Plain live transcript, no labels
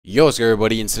Yo, what's good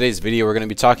everybody? In today's video we're going to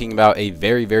be talking about a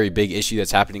very big issue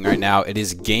that's happening right now. It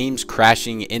is games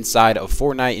crashing inside of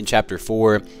Fortnite in chapter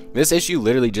 4. This issue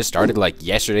literally just started like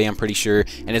yesterday, I'm pretty sure,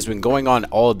 and it's been going on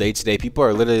all day today. People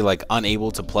are literally like unable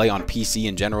to play on PC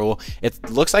in general. It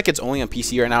looks like it's only on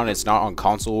PC right now and it's not on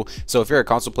console, so if you're a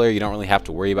console player you don't really have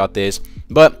to worry about this.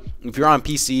 But if you're on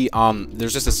PC,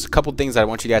 there's just a couple things that I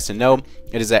want you guys to know.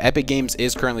 It is that Epic Games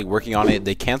is currently working on it.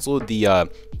 They canceled the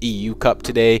EU Cup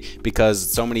today because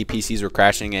so many PCs were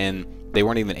crashing and they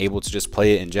weren't even able to just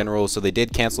play it in general, so they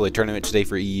did cancel a tournament today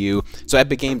for EU. So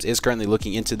Epic Games is currently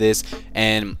looking into this,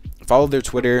 and follow their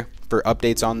Twitter for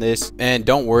updates on this. And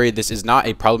don't worry, this is not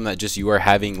a problem that just you are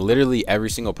having. Literally every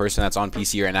single person that's on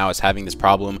PC right now is having this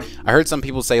problem. I heard some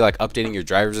people say like updating your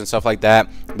drivers and stuff like that,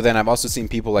 but then I've also seen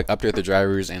people like update their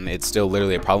drivers and it's still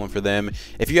literally a problem for them.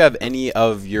 If you have any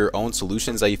of your own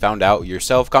solutions that you found out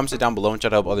yourself, comment it down below and try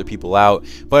to help other people out.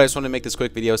 But I just want to make this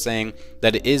quick video saying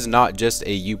that it is not just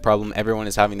a you problem. Everyone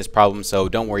is having this problem, so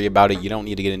don't worry about it. You don't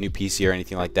need to get a new PC or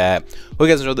anything like that. Hope you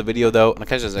guys enjoyed the video though, and I'll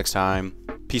catch you guys next time.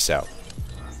 Peace out.